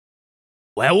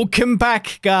Welcome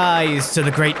back, guys, to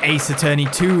the Great Ace Attorney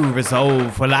 2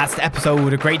 Resolve. For last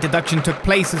episode, a great deduction took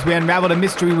place as we unraveled a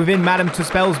mystery within Madame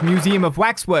Tuspel's Museum of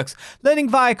Waxworks, learning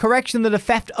via correction that a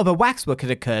theft of a waxwork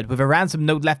had occurred with a ransom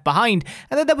note left behind,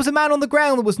 and that there was a man on the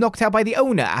ground that was knocked out by the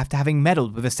owner after having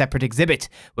meddled with a separate exhibit,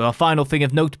 with our final thing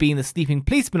of note being the sleeping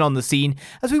policeman on the scene,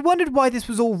 as we wondered why this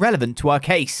was all relevant to our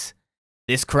case.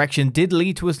 This correction did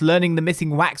lead to us learning the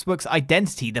missing waxwork's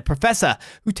identity, the Professor,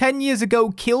 who 10 years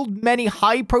ago killed many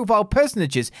high-profile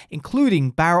personages, including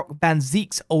Baroque Van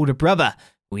Zeek's older brother,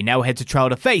 who we now head to trial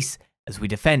to face as we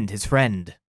defend his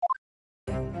friend.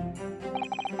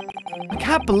 I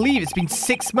can't believe it's been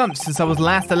 6 months since I was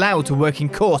last allowed to work in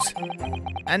court.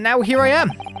 And now here I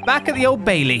am, back at the Old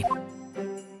Bailey.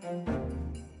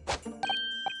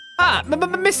 Ah,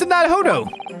 Mr. Naruhodo!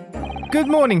 Good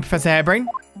morning, Professor Harebrayne.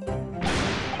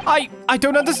 I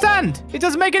don't understand. It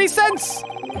doesn't make any sense.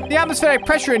 The atmospheric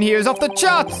pressure in here is off the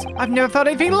charts. I've never felt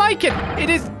anything like it.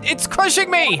 It's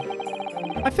crushing me.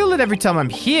 I feel it every time I'm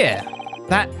here.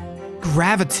 That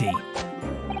gravity.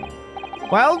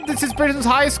 Well, this is Britain's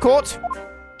highest court.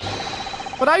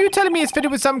 But are you telling me it's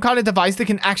fitted with some kind of device that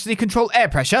can actually control air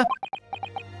pressure?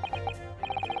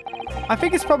 I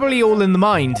think it's probably all in the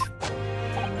mind.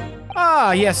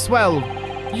 Ah, yes, well,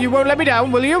 you won't let me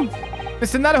down, will you?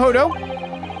 Mr. Naruhodo?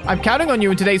 I'm counting on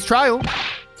you in today's trial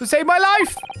to save my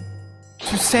life.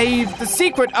 To save the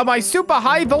secret of my super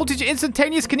high voltage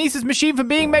instantaneous kinesis machine from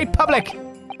being made public.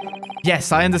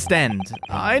 Yes, I understand.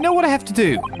 I know what I have to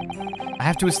do. I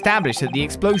have to establish that the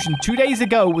explosion 2 days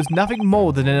ago was nothing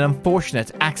more than an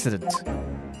unfortunate accident.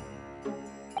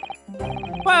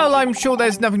 Well, I'm sure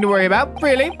there's nothing to worry about,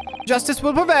 really. Justice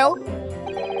will prevail.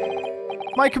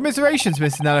 My commiserations,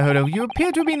 Mr. Naruhodo. You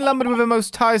appear to have been lumbered with a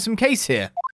most tiresome case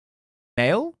here.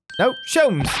 Mail? No,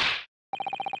 Sholmes.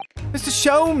 Mr.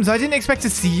 Sholmes, I didn't expect to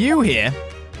see you here.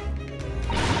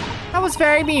 That was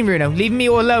very mean, Bruno, leaving me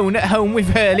all alone at home with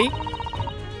Hurley.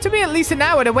 Took me at least an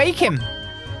hour to wake him.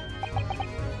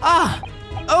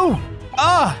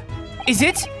 Is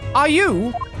it? Are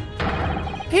you?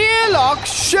 Herlock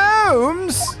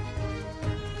Sholmes?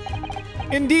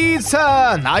 Indeed, sir,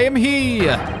 I am he.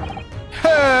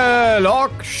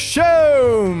 Herlock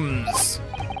Sholmes.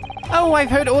 Oh, I've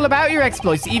heard all about your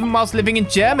exploits, even whilst living in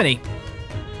Germany.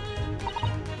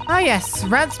 Ah yes,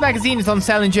 Rant's magazine is on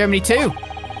sale in Germany too.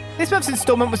 This month's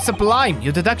installment was sublime.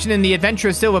 Your deduction in The Adventure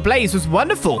of Silver Blaze was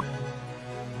wonderful.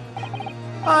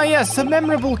 Ah yes, a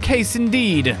memorable case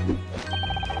indeed.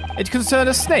 It concerned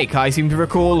a snake, I seem to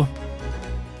recall.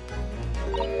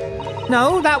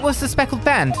 No, that was the speckled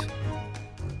band.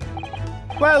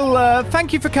 Well,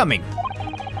 thank you for coming.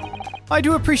 I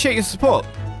do appreciate your support.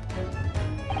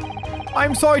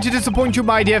 I'm sorry to disappoint you,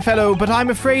 my dear fellow, but I'm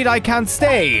afraid I can't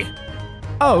stay.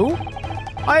 Oh?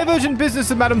 I have urgent business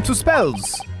at Madame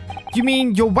Tuspel's. You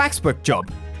mean your waxwork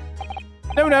job?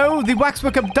 No, the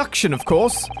waxwork abduction, of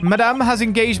course. Madame has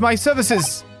engaged my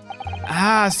services.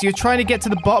 Ah, so you're trying to get to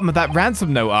the bottom of that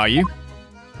ransom note, are you?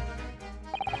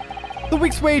 The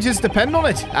week's wages depend on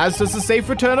it, as does the safe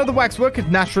return of the waxwork,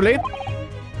 naturally.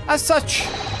 As such,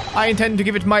 I intend to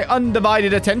give it my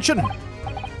undivided attention.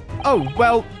 Oh,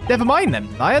 well, never mind then.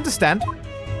 I understand.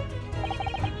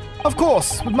 Of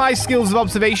course, with my skills of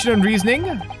observation and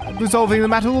reasoning, resolving the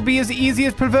matter will be as easy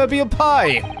as proverbial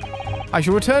pie. I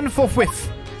shall return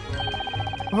forthwith.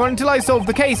 For until I solve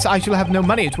the case, I shall have no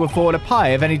money to afford a pie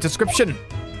of any description.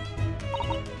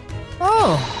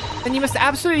 Oh, then you must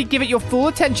absolutely give it your full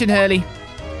attention, Hurley.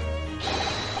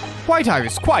 Quite,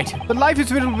 Iris, quite. But life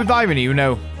is riddled with irony, you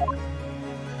know.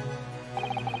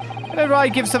 Whenever I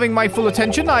give something my full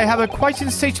attention, I have a quite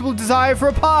insatiable desire for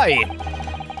a pie.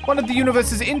 One of the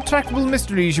universe's intractable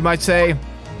mysteries, you might say.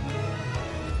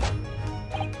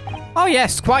 Oh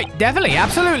yes, quite, definitely,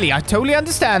 absolutely, I totally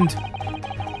understand.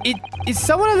 Is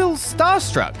someone a little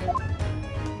starstruck?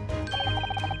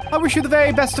 I wish you the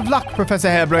very best of luck, Professor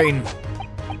Harebrayne.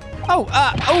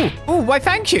 Why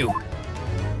thank you.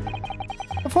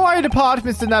 Before I depart,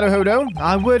 Mr. Naruhodo,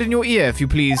 a word in your ear, if you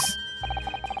please.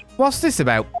 What's this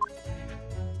about?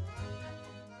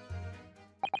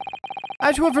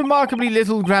 As you have remarkably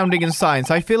little grounding in science,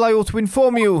 I feel I ought to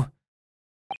inform you.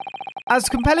 As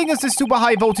compelling as the super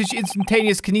high voltage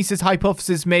instantaneous kinesis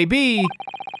hypothesis may be,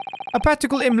 a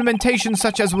practical implementation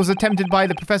such as was attempted by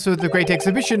the Professor of the Great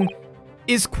Exhibition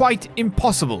is quite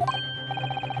impossible.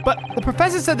 But the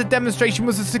Professor said the demonstration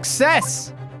was a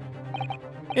success.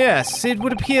 Yes, it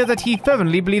would appear that he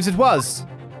fervently believes it was.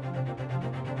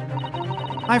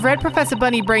 I've read Professor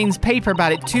Bunnybrain's paper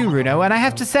about it too, Bruno, and I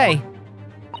have to say,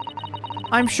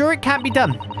 I'm sure it can't be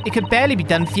done. It could barely be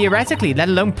done theoretically, let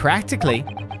alone practically.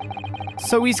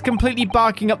 so he's completely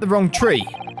barking up the wrong tree.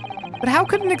 But how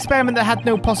could an experiment that had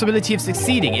no possibility of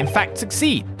succeeding in fact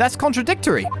succeed? That's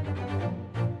contradictory.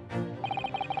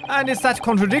 And it's that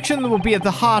contradiction that will be at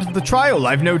the heart of the trial,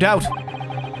 I've no doubt.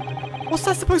 What's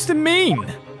that supposed to mean?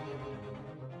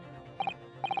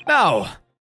 Now,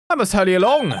 I must hurry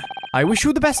along. I wish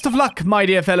you the best of luck, my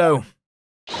dear fellow.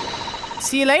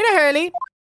 See you later, Hurley.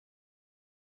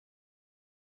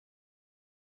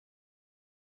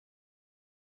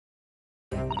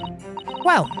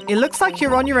 Well, it looks like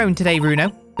you're on your own today, Bruno.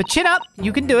 But chin up,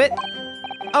 you can do it.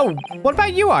 Oh, what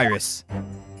about you, Iris?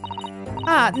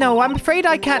 No, I'm afraid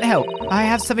I can't help. I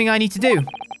have something I need to do.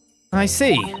 I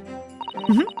see.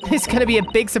 It's gonna be a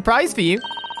big surprise for you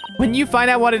when you find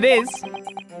out what it is.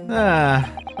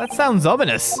 That sounds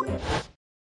ominous.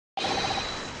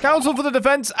 Counsel for the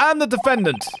defense and the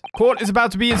defendant. Court is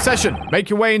about to be in session. Make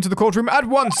your way into the courtroom at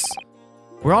once.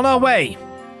 We're on our way.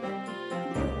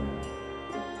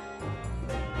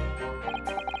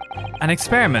 An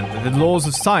experiment that the laws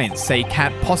of science say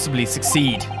can't possibly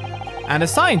succeed. And a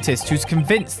scientist who's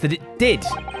convinced that it did.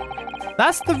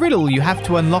 That's the riddle you have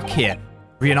to unlock here,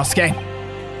 Ryunosuke.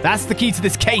 That's the key to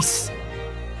this case.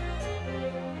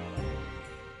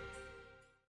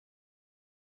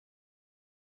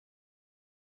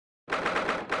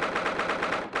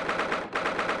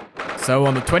 So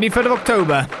on the 23rd of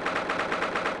October,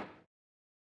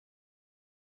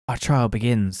 our trial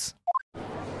begins.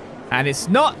 And it's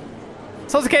not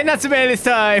Sasuke Natsume this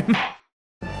time.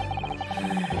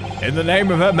 In the name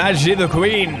of Her Majesty the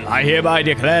Queen, I hereby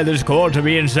declare this court to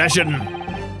be in session.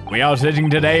 We are sitting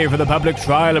today for the public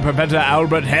trial of Professor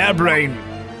Harebrayne.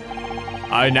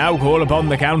 I now call upon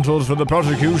the counsels for the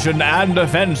prosecution and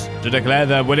defense to declare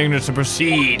their willingness to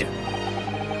proceed.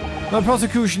 The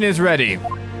prosecution is ready.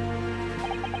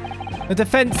 The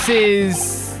defense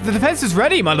is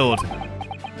ready, my lord.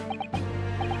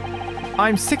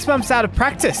 I'm 6 months out of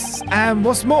practice, and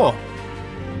what's more,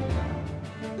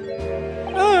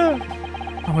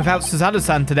 I'm without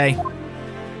Suzaru-san today.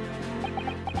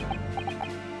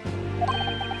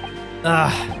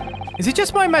 Is it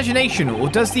just my imagination, or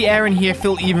does the air in here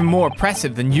feel even more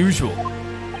oppressive than usual?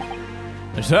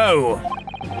 So,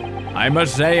 I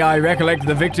must say I recollect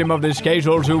the victim of this case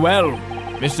all too well,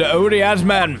 Mr.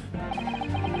 Olizandri.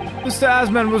 Mr.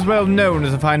 Asman was well known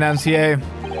as a financier,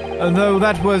 although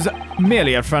that was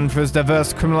merely a front for his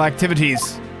diverse criminal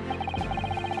activities.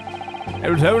 It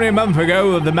was only a month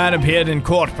ago that the man appeared in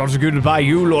court prosecuted by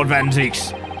you, Lord Van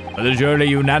Zieks, but the jury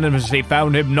unanimously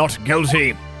found him not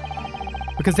guilty.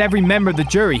 Because every member of the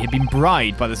jury had been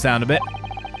bribed by the sound of it.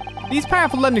 These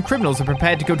powerful London criminals are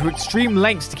prepared to go to extreme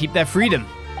lengths to keep their freedom.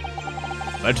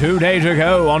 But 2 days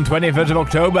ago, on 21st of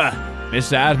October,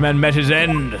 Mr. Asman met his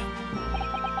end.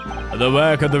 The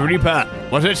work of the Reaper,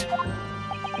 was it?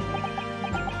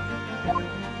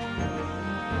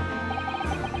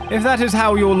 If that is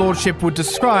how your lordship would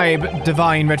describe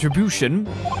divine retribution.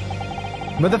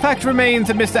 But the fact remains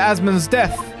that Mr. Asman's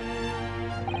death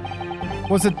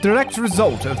was a direct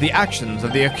result of the actions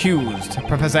of the accused,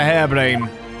 Professor Harebrayne.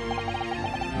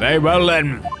 Very well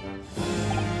then.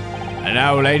 And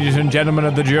now, ladies and gentlemen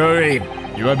of the jury,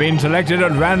 you have been selected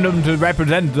at random to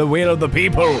represent the will of the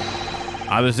people.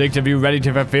 Are the 6 of you ready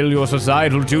to fulfill your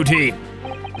societal duty?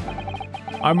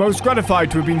 I'm most gratified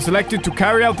to have been selected to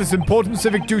carry out this important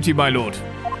civic duty, my lord.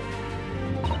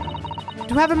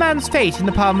 To have a man's fate in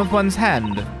the palm of one's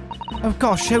hand. Oh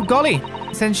gosh, oh golly,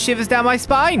 it sends shivers down my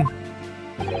spine.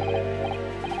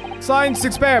 Science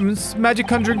experiments, magic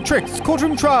conjuring tricks,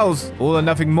 courtroom trials, all are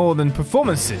nothing more than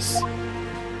performances.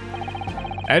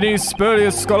 Any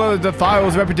spurious scholar that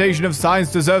defiles the reputation of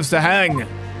science deserves to hang.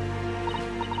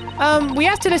 We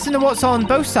have to listen to what's on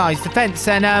both sides of the fence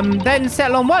and, then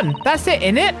settle on one. That's it,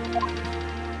 innit?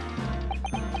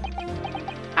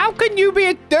 How can you be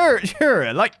a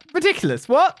juror? Like, ridiculous,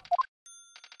 what?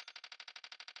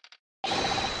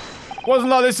 Wasn't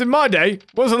like this in my day.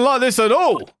 Wasn't like this at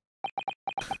all.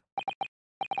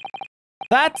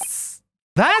 That's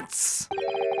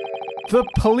the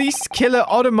police killer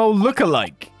Otomo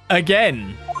lookalike.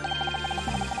 Again.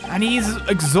 And he's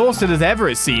exhausted as ever,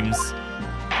 it seems.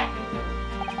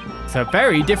 It's a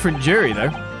very different jury,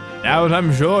 though. Now that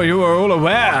I'm sure you are all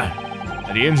aware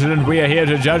that the incident we are here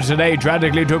to judge today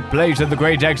tragically took place at the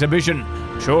Great Exhibition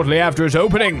shortly after its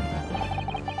opening.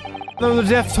 Though the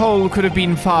death toll could have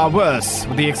been far worse,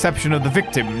 with the exception of the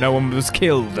victim, no one was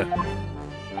killed.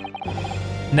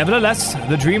 Nevertheless,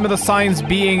 the dream of the science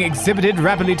being exhibited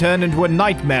rapidly turned into a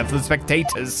nightmare for the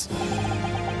spectators.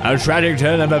 A tragic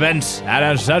turn of events, and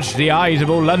as such, the eyes of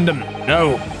all London,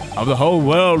 no, of the whole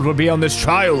world will be on this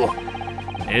trial.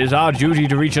 It is our duty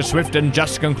to reach a swift and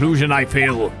just conclusion, I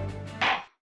feel.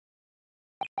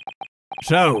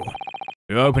 So,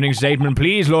 your opening statement,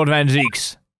 please, Lord Van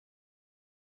Zeeks.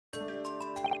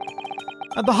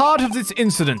 At the heart of this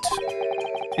incident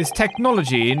is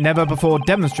technology never before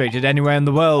demonstrated anywhere in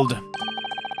the world.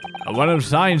 One of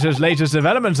science's latest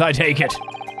developments, I take it.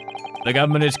 The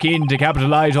government is keen to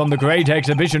capitalize on the Great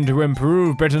Exhibition to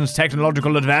improve Britain's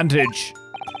technological advantage.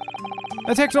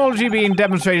 The technology being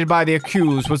demonstrated by the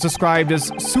accused was described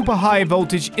as super high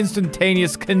voltage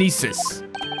instantaneous kinesis.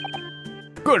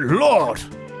 Good Lord!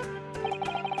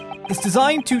 It's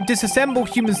designed to disassemble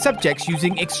human subjects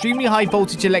using extremely high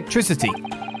voltage electricity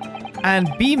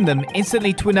and beam them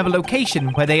instantly to another location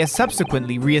where they are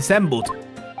subsequently reassembled.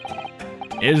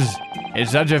 Is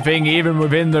such a thing even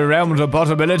within the realms of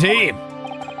possibility?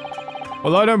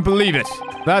 Well, I don't believe it,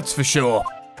 that's for sure.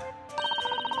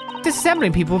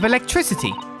 Disassembling people with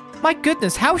electricity? My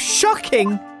goodness, how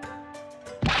shocking!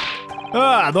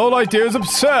 The whole idea is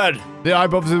absurd. The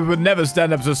hypothesis would never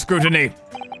stand up to scrutiny.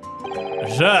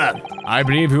 Sir, I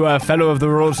believe you are a fellow of the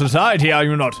Royal Society, are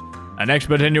you not? An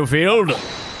expert in your field?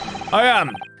 I am,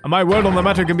 and my word on the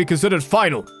matter can be considered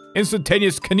final.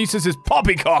 Instantaneous kinesis is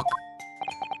poppycock.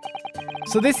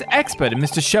 So this expert and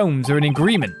Mr. Sholmes are in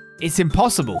agreement. It's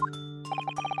impossible.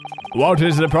 What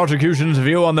is the prosecution's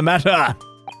view on the matter?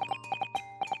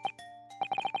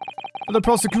 The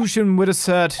prosecution would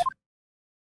assert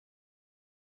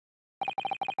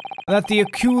that the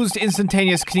accused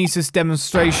instantaneous kinesis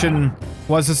demonstration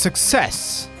was a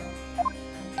success.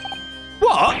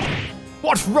 What?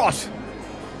 What rot?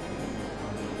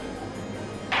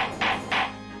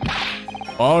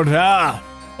 Order!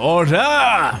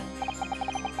 Order!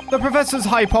 The professor's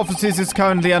hypothesis is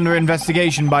currently under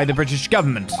investigation by the British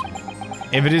government.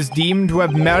 If it is deemed to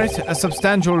have merit, a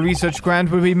substantial research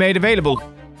grant will be made available.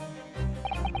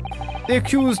 The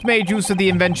accused made use of the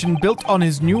invention built on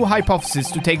his new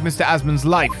hypothesis to take Mr. Asmund's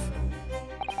life,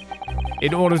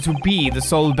 in order to be the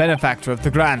sole benefactor of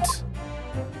the grant.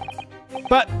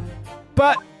 But...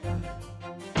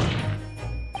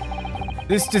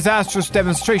 this disastrous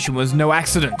demonstration was no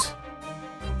accident.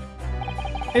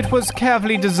 It was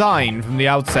carefully designed from the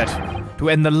outset to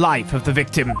end the life of the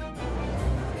victim.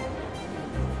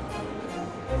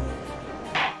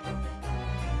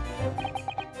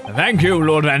 Thank you,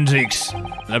 Lord Van Zeeks.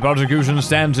 The prosecution's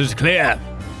stance is clear.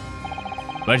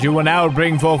 But you will now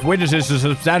bring forth witnesses to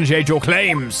substantiate your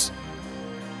claims.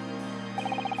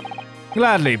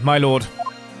 Gladly, my lord.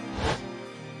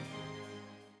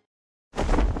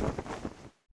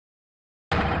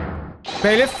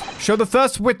 Bailiff, show the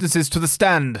first witnesses to the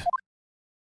stand.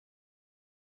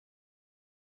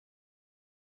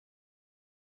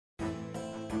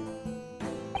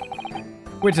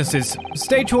 Witnesses,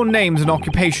 state your names and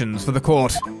occupations for the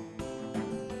court.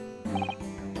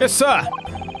 Yes, sir.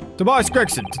 Tobias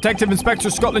Gregson, Detective Inspector,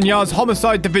 Scotland Yard's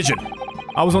Homicide Division.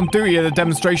 I was on duty at the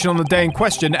demonstration on the day in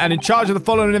question and in charge of the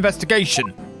following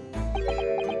investigation.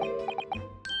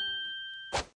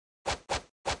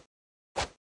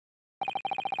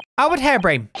 Albert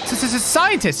Harebrayne,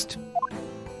 scientist.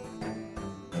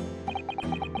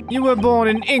 You were born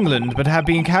in England, but have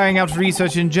been carrying out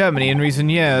research in Germany in recent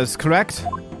years, correct?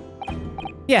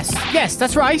 Yes,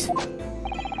 that's right.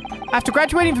 After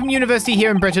graduating from university here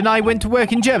in Britain, I went to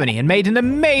work in Germany and made an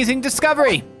amazing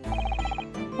discovery.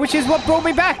 Which is what brought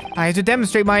me back. I had to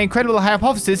demonstrate my incredible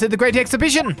hypothesis at the Great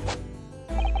Exhibition.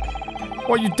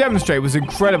 What you demonstrated was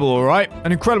incredible, alright?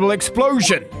 An incredible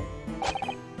explosion.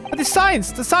 But the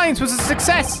science was a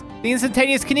success. The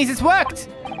instantaneous kinesis worked.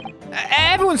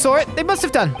 Everyone saw it. They must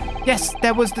have done. Yes,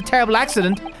 there was the terrible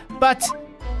accident, but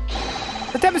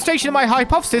the demonstration of my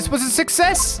hypothesis was a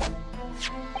success.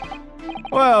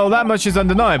 Well, that much is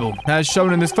undeniable, as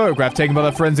shown in this photograph taken by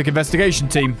the forensic investigation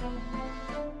team.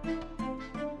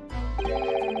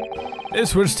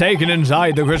 This was taken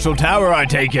inside the Crystal Tower, I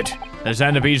take it. The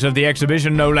centerpiece of the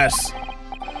exhibition, no less.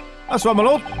 That's right, my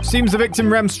lord. Seems the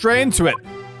victim rammed straight into it.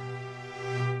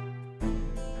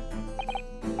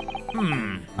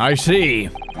 I see.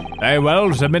 Very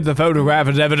well, submit the photograph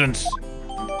as evidence.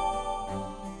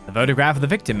 The photograph of the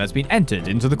victim has been entered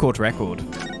into the court record.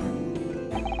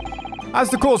 As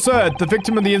the court said, the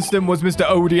victim of the incident was Mr.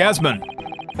 Odie Asmund.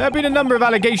 There have been a number of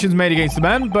allegations made against the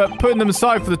man, but putting them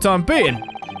aside for the time being,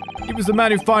 he was the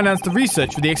man who financed the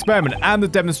research for the experiment and the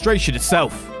demonstration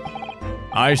itself.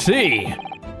 I see.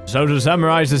 So to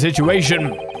summarize the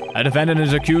situation, a defendant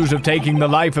is accused of taking the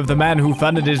life of the man who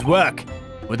funded his work.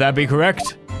 Would that be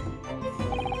correct?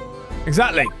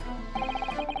 Exactly.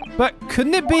 But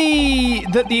couldn't it be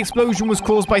that the explosion was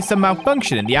caused by some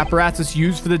malfunction in the apparatus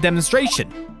used for the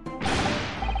demonstration?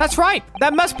 That's right.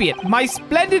 That must be it. My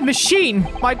splendid machine.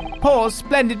 My poor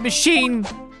splendid machine.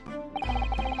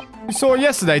 You saw it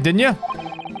yesterday, didn't you?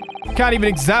 You can't even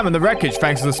examine the wreckage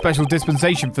thanks to the Special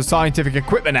Dispensation for Scientific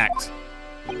Equipment Act.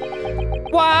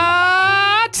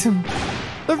 What?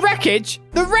 The wreckage?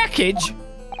 The wreckage?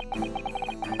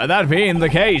 That being the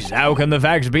case, how can the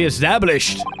facts be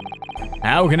established?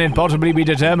 How can it possibly be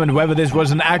determined whether this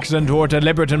was an accident or a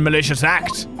deliberate and malicious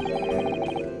act?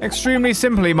 Extremely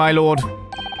simply, my lord.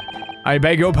 I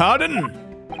beg your pardon?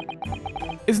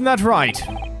 Isn't that right,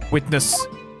 witness?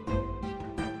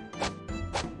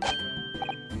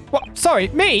 What? Sorry,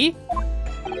 me?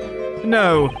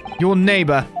 No, your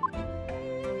neighbor.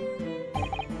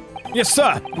 Yes,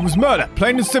 sir. It was murder,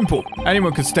 plain and simple.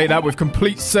 Anyone could state that with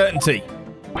complete certainty.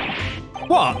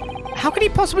 What? How could he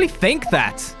possibly think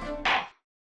that?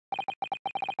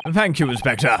 Thank you,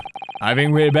 Inspector. I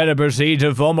think we'd better proceed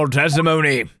to formal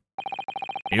testimony.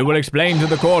 You will explain to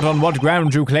the court on what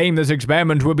grounds you claim this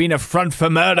experiment would be an affront for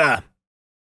murder.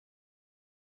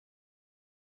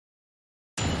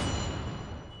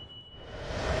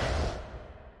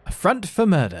 Affront for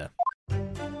murder.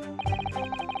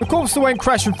 The corpse that went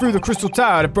crashing through the crystal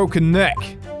tower had a broken neck.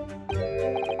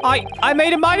 I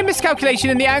made a minor miscalculation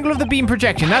in the angle of the beam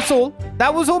projection, that's all.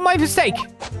 That was all my mistake.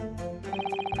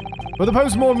 But the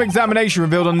post-mortem examination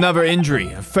revealed another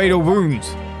injury, a fatal wound.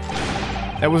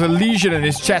 There was a lesion in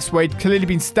his chest where he'd clearly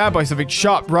been stabbed by something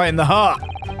sharp right in the heart.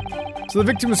 So the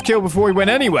victim was killed before he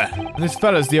went anywhere, and this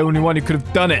fella's the only one who could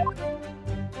have done it.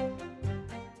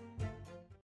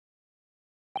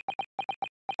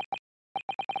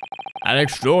 An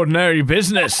extraordinary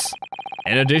business.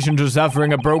 In addition to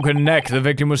suffering a broken neck, the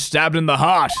victim was stabbed in the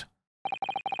heart.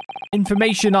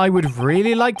 Information I would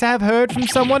really like to have heard from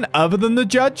someone other than the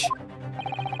judge.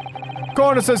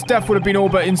 Coroner says death would have been all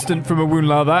but instant from a wound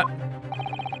like that.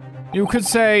 You could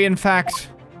say, in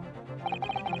fact,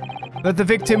 that the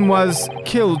victim was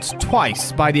killed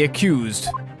twice by the accused.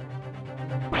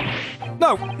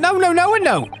 No.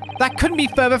 That couldn't be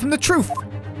further from the truth.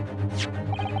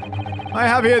 I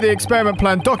have here the experiment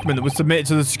plan document that was submitted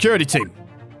to the security team.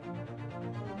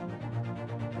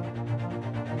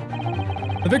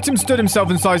 The victim stood himself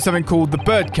inside something called the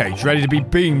birdcage, ready to be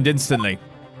beamed instantly.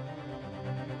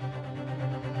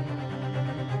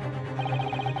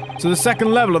 To the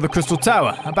second level of the crystal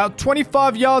tower, about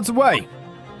 25 yards away.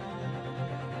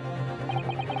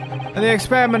 And the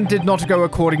experiment did not go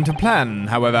according to plan,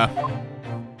 however.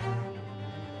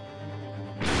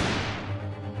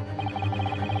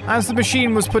 As the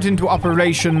machine was put into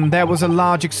operation, there was a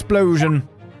large explosion.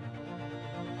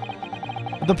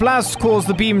 The blast caused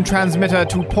the beam transmitter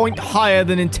to point higher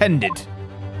than intended.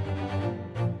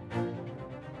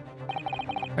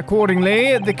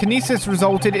 Accordingly, the kinesis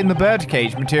resulted in the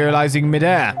birdcage materializing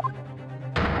midair,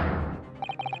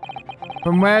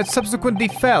 from where it subsequently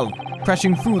fell,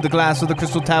 crashing through the glass of the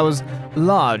crystal tower's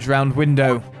large round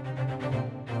window.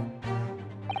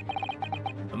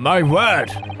 My word!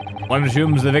 One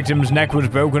assumes the victim's neck was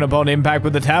broken upon impact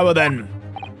with the tower then.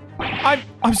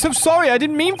 I'm so sorry, I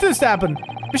didn't mean for this to happen,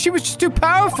 but she was just too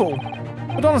powerful.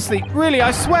 But honestly, really,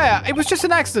 I swear, it was just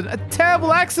an accident, a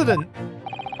terrible accident.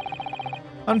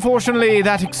 Unfortunately,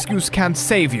 that excuse can't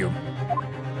save you.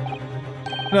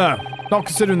 No, not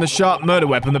considering the sharp murder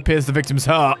weapon that pierced the victim's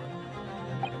heart.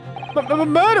 A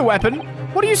murder weapon?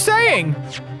 What are you saying?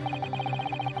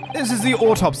 This is the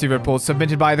autopsy report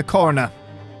submitted by the coroner.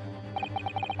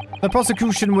 The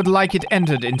prosecution would like it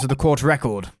entered into the court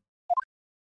record.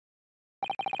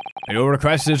 Your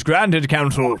request is granted,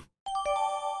 counsel.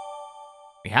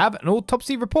 We have an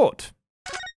autopsy report.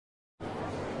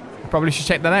 Probably should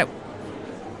check that out.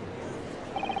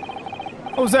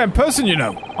 I was there in person, you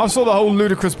know. I saw the whole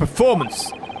ludicrous performance.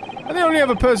 And the only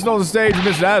other person on the stage with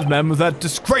Mr. Asman was that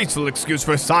disgraceful excuse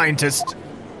for a scientist.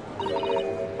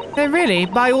 Then really,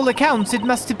 by all accounts, it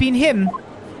must have been him.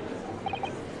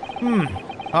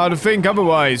 Hard to think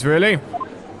otherwise, really.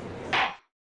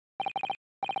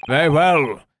 Very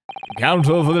well.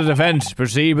 Counsel for the defense,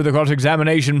 proceed with the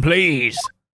cross-examination, please.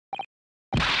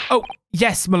 Oh,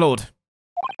 yes, my lord.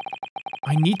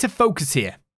 I need to focus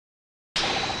here.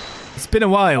 It's been a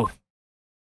while.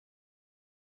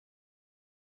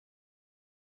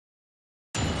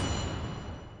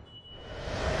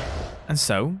 And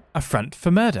so, affront for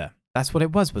murder. That's what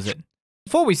it was it?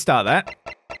 Before we start that,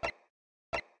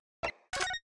 let's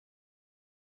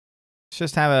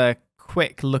just have a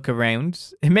quick look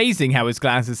around. Amazing how his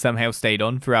glasses somehow stayed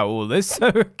on throughout all this.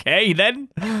 Okay, then.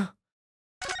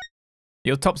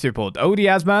 The autopsy report. Odie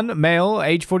Asman, male,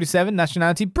 age 47,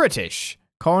 nationality British.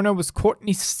 Coroner was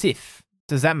Courtney Stiff.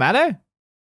 Does that matter?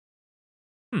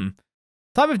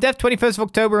 Time of death, 21st of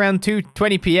October, around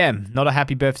 2:20 p.m. Not a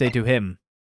happy birthday to him.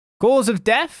 Cause of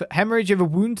death, hemorrhage of a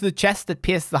wound to the chest that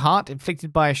pierced the heart,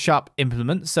 inflicted by a sharp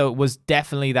implement, so it was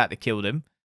definitely that killed him.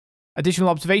 Additional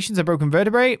observations, a broken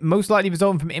vertebrae, most likely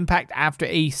resulting from impact after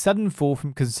a sudden fall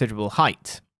from considerable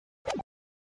height.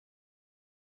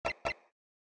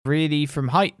 Really from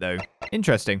height, though.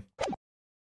 Interesting.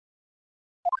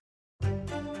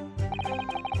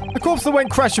 The corpse that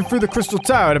went crashing through the crystal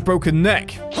tower had a broken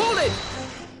neck. Hold it!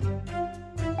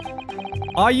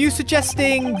 Are you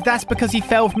suggesting that's because he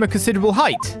fell from a considerable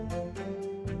height?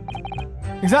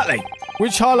 Exactly.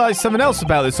 Which highlights something else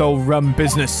about this whole rum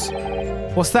business.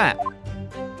 What's that?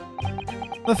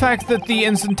 The fact that the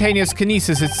instantaneous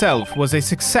kinesis itself was a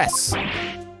success.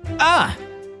 Ah!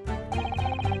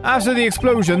 After the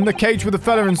explosion, the cage with the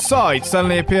fella inside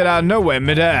suddenly appeared out of nowhere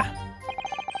midair.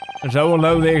 So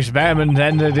although the experiment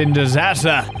ended in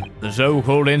disaster, the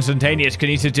so-called instantaneous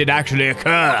kinesis did actually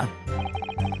occur.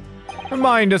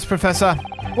 Remind us, Professor,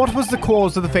 what was the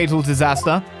cause of the fatal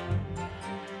disaster?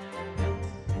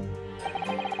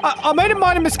 I made a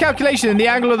minor miscalculation in the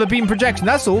angle of the beam projection,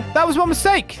 that's all. That was my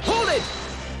mistake. Hold it!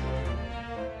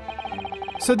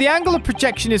 So the angle of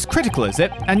projection is critical, is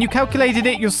it? And you calculated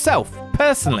it yourself,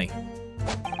 personally?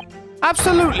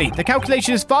 Absolutely. The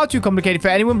calculation is far too complicated for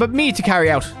anyone but me to carry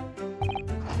out.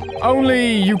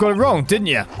 Only you got it wrong, didn't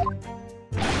you?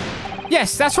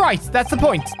 Yes, that's right. That's the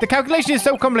point. The calculation is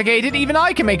so complicated, even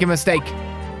I can make a mistake.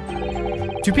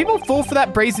 Do people fall for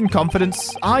that brazen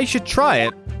confidence? I should try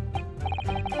it.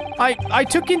 I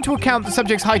took into account the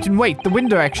subject's height and weight, the wind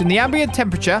direction, the ambient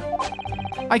temperature.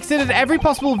 I considered every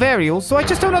possible variable, so I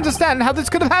just don't understand how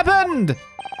this could have happened.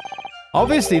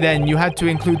 Obviously, then, you had to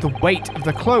include the weight of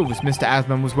the clothes Mr.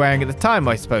 Asman was wearing at the time,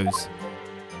 I suppose.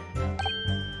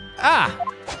 Ah!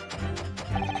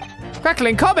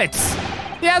 Crackling comets!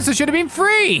 The answer should have been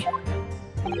free!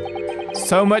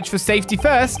 So much for safety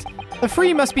first. The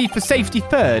free must be for safety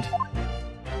third.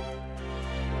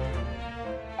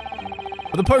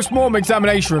 But the post-mortem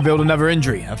examination revealed another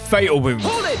injury, a fatal wound.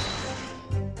 Hold it!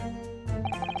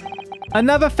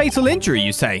 Another fatal injury,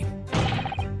 you say?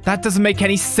 That doesn't make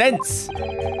any sense.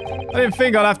 I didn't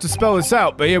think I'd have to spell this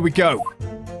out, but here we go.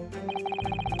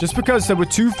 Just because there were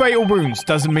 2 fatal wounds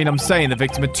doesn't mean I'm saying the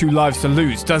victim had 2 lives to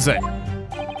lose, does it?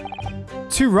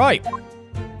 Too right.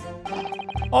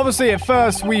 Obviously, at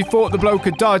first, we thought the bloke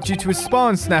had died due to his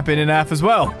spine snapping in half as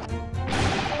well.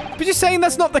 But you're saying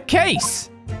that's not the case?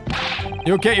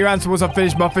 You'll get your answer once I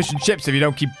finish my fish and chips if you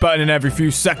don't keep butting in every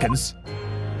few seconds.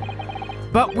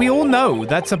 But we all know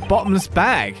that's a bottomless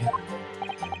bag.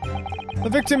 The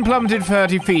victim plummeted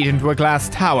 30 feet into a glass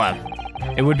tower.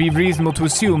 It would be reasonable to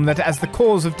assume that as the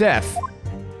cause of death.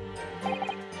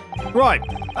 Right,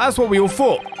 that's what we all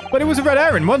thought. But it was a red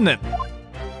herring, wasn't it?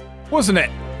 Wasn't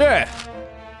it? Yeah.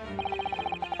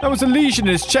 There was a lesion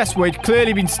in his chest where he'd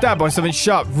clearly been stabbed by something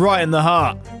sharp right in the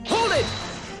heart. Hold it!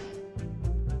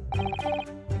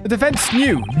 The defense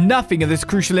knew nothing of this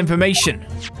crucial information.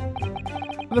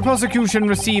 The prosecution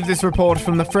received this report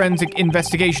from the forensic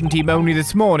investigation team only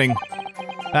this morning.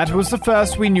 That was the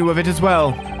first we knew of it as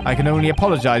well. I can only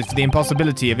apologize for the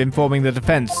impossibility of informing the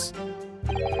defense.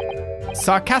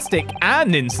 Sarcastic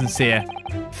and insincere.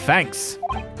 Thanks.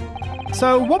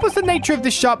 So, what was the nature of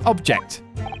this sharp object?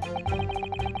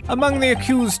 Among the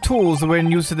accused's tools that were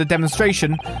in use at the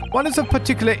demonstration, one is of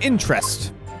particular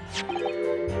interest.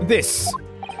 This.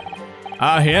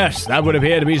 Ah, yes, that would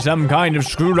appear to be some kind of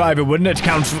screwdriver, wouldn't it,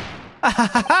 Counsel?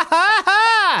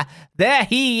 There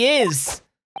he is!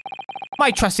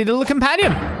 My trusty little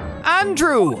companion,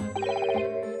 Andrew!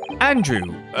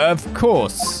 Andrew, of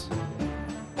course.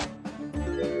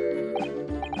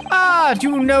 Ah,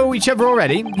 do you know each other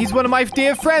already? He's one of my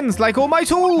dear friends, like all my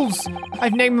tools.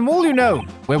 I've named them all, you know.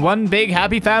 We're one big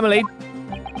happy family.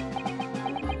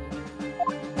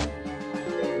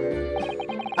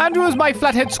 Andrew is my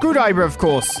flathead screwdriver, of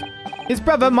course. His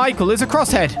brother, Michael, is a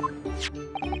crosshead.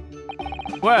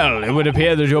 Well, it would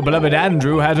appear that your beloved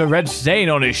Andrew had a red stain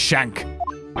on his shank.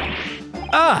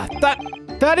 Ah,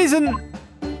 that isn't...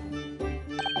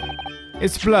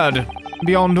 It's blood,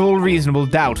 beyond all reasonable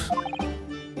doubt.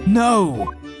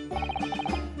 No!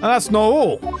 And that's not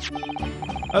all.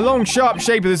 A long, sharp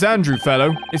shape of this Andrew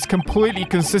fellow is completely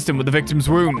consistent with the victim's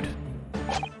wound.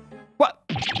 What?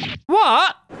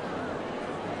 What?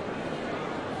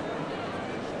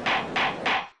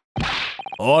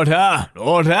 Order!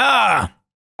 Order!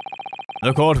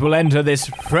 The court will enter this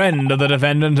friend of the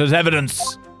defendant as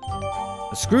evidence.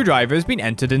 A screwdriver has been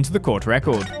entered into the court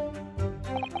record.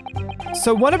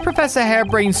 So one of Professor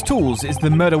Harebrayne's tools is the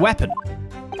murder weapon.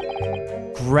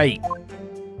 Great.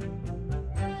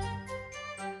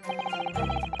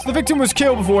 The victim was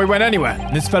killed before he went anywhere,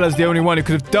 and this fella's the only one who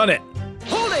could have done it.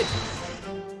 Hold it!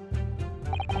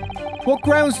 What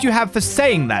grounds do you have for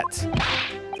saying that?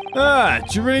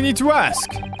 Do you really need to ask?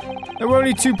 There were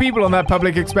only 2 people on that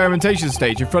public experimentation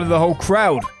stage in front of the whole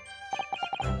crowd.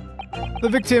 The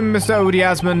victim, Mr.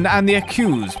 Olizandri, and the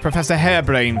accused, Professor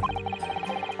Harebrayne.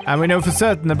 And we know for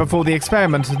certain that before the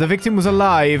experiment, the victim was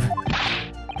alive.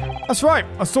 That's right,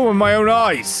 I saw with my own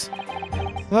eyes.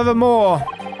 Furthermore,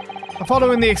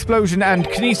 following the explosion and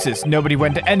kinesis, nobody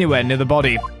went anywhere near the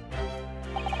body.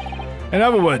 In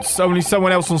other words, only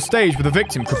someone else on stage with the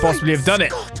victim could possibly have done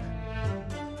it.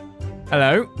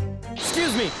 Hello?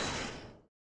 Excuse me.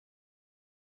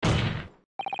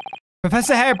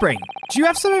 Professor Harebrayne, do you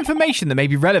have some information that may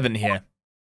be relevant here?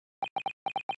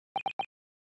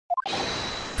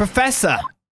 Professor!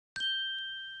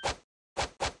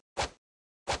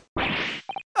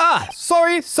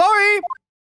 Sorry!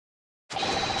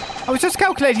 I was just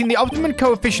calculating the optimum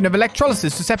coefficient of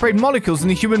electrolysis to separate molecules in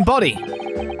the human body.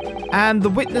 And the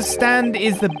witness stand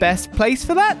is the best place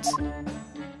for that?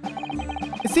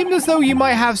 It seemed as though you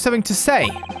might have something to say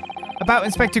about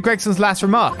Inspector Gregson's last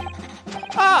remark.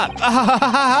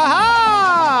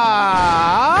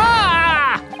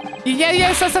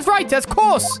 Yes, that's right, of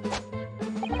course.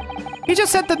 He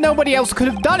just said that nobody else could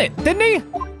have done it, didn't he?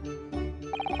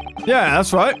 Yeah,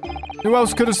 that's right. Who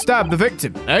else could have stabbed the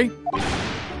victim, eh?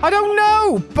 I don't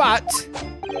know, but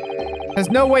there's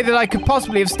no way that I could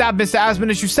possibly have stabbed Mr.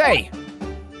 Asman as you say.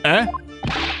 Eh?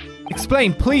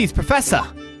 Explain, please, Professor.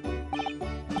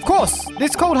 Of course,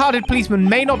 this cold-hearted policeman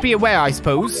may not be aware, I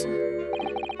suppose.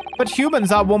 But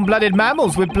humans are warm-blooded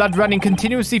mammals with blood running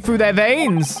continuously through their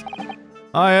veins.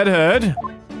 I had heard.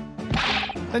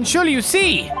 Then surely you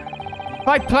see. If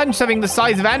I plunged something the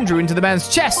size of Andrew into the man's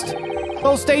chest, the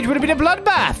whole stage would have been a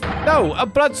bloodbath. No, a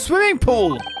blood swimming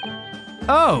pool.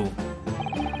 Oh.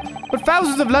 But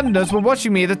thousands of Londoners were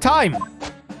watching me at the time.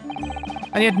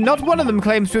 And yet not one of them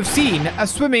claims to have seen a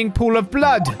swimming pool of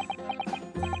blood.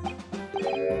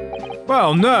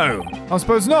 Well, no. I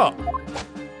suppose not.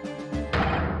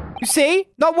 You see?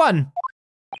 Not one.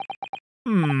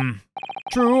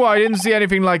 True, I didn't see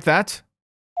anything like that.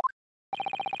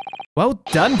 Well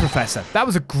done, Professor. That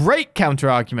was a great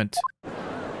counter-argument.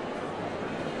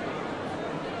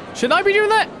 Should I be doing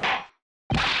that?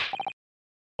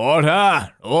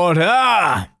 Order!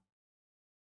 Order!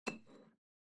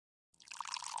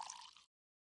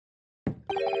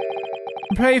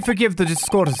 Pray forgive the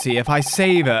discourtesy if I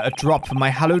savour a drop from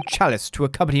my hallowed chalice to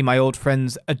accompany my old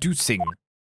friend's adducing.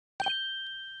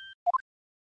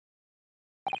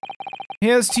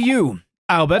 Here's to you,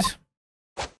 Albert.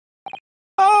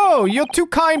 Oh, you're too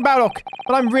kind, Baroque,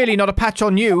 but I'm really not a patch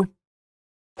on you.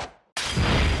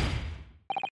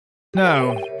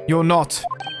 No, you're not.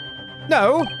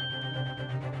 No?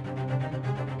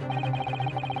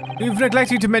 You've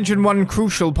neglected to mention one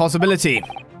crucial possibility.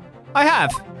 I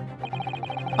have.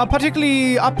 A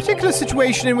particular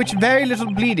situation in which very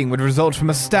little bleeding would result from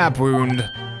a stab wound.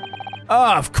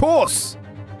 Ah, of course!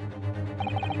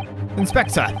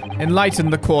 Inspector,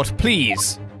 enlighten the court,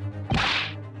 please.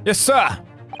 Yes, sir.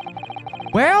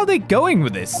 Where are they going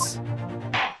with this?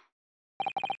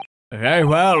 Very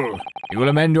well. You will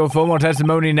amend your formal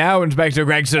testimony now, Inspector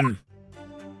Gregson.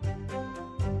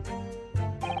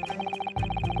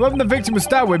 Whoever the victim was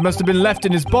stabbed with must have been left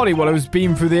in his body while it was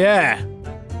beamed through the air.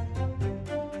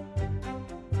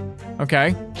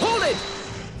 Okay. Hold it!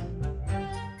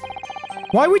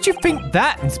 Why would you think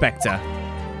that, Inspector?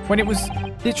 When it was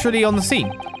literally on the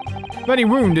scene? If any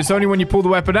wound, it's only when you pull the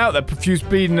weapon out that profuse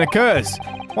bleeding occurs.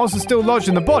 Whilst it's still lodged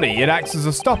in the body, it acts as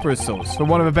a stopper source, for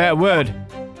want of a better word.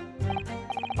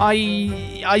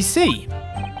 I see.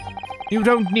 You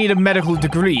don't need a medical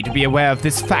degree to be aware of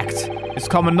this fact. It's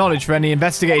common knowledge for any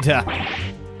investigator.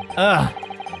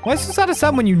 Why is Susanna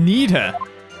Sam when you need her?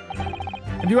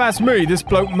 If you ask me, this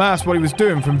bloke masked what he was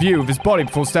doing from view of his body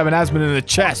before stabbing Asman in the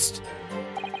chest.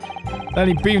 Then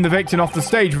he beamed the victim off the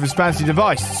stage with his fancy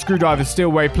device, the screwdriver still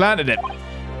where he planted it.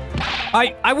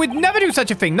 I would never do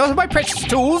such a thing, not with my precious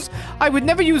tools. I would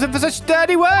never use them for such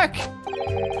dirty work.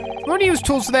 We only use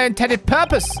tools for their intended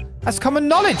purpose. That's common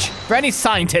knowledge for any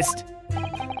scientist.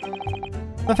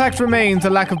 The fact remains a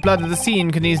lack of blood at the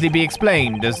scene can easily be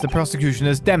explained, as the prosecution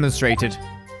has demonstrated.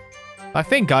 I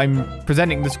think I'm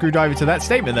presenting the screwdriver to that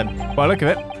statement then, by the look of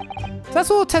it.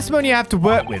 That's all the testimony I have to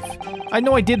work with. I had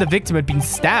no idea the victim had been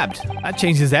stabbed. That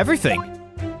changes everything.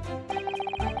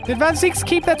 Did Van Seeks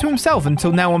keep that to himself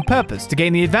until now on purpose, to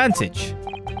gain the advantage?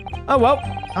 Oh well,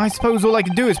 I suppose all I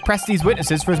can do is press these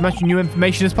witnesses for as much new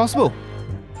information as possible.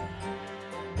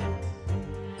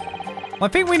 I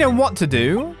think we know what to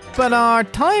do. but our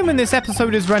time in this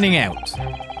episode is running out.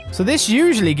 So this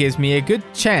usually gives me a good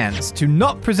chance to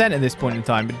not present at this point in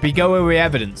time, but be go away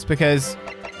evidence, because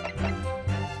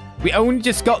we only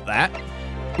just got that.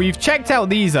 We've checked out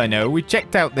these, I know. We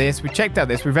checked out this, we checked out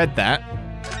this, we read that.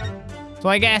 So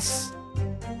I guess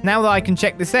now that I can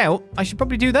check this out, I should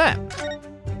probably do that.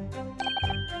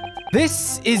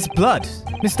 This is blood.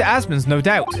 Mr. Asmon's, no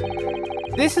doubt.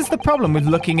 This is the problem with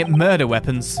looking at murder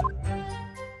weapons.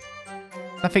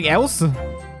 Nothing else?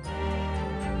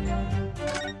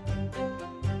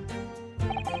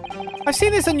 I've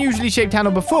seen this unusually shaped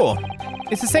handle before.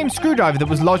 It's the same screwdriver that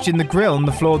was lodged in the grill on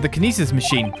the floor of the kinesis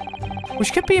machine,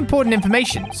 which could be important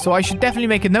information, so I should definitely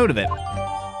make a note of it.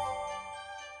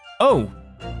 Oh.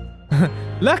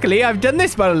 Luckily, I've done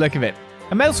this by the look of it.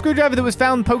 A metal screwdriver that was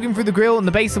found poking through the grill on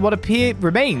the base of what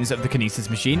remains of the kinesis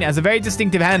machine has a very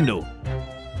distinctive handle.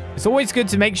 It's always good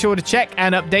to make sure to check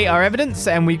and update our evidence,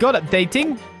 and we got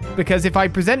updating, because if I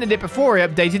presented it before I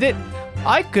updated it,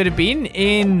 I could have been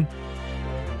in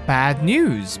bad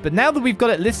news. But now that we've got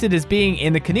it listed as being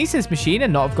in the kinesis machine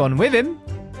and not have gone with him,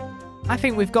 I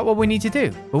think we've got what we need to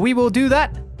do. But we will do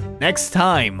that next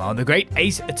time on The Great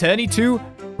Ace Attorney 2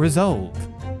 Resolve.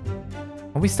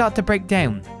 And we start to break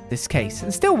down this case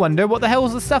and still wonder what the hell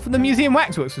the stuff in the Museum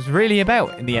Waxworks was really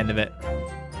about in the end of it.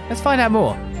 Let's find out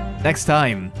more next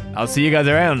time. I'll see you guys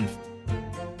around.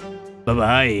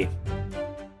 Bye-bye.